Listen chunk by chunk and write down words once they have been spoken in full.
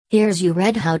Here's you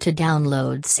read how to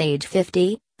download Sage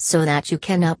 50, so that you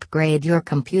can upgrade your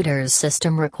computer's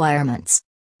system requirements.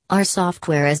 Our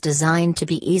software is designed to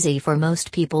be easy for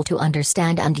most people to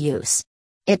understand and use.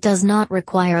 It does not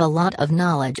require a lot of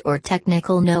knowledge or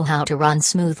technical know-how to run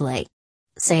smoothly.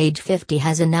 Sage 50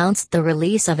 has announced the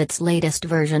release of its latest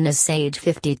version as Sage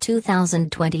 50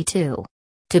 2022.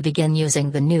 To begin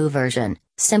using the new version,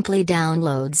 simply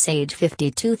download Sage 50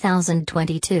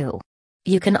 2022.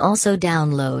 You can also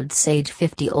download Sage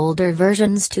 50 older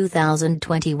versions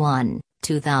 2021,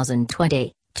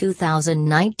 2020,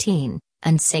 2019,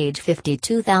 and Sage 50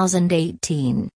 2018.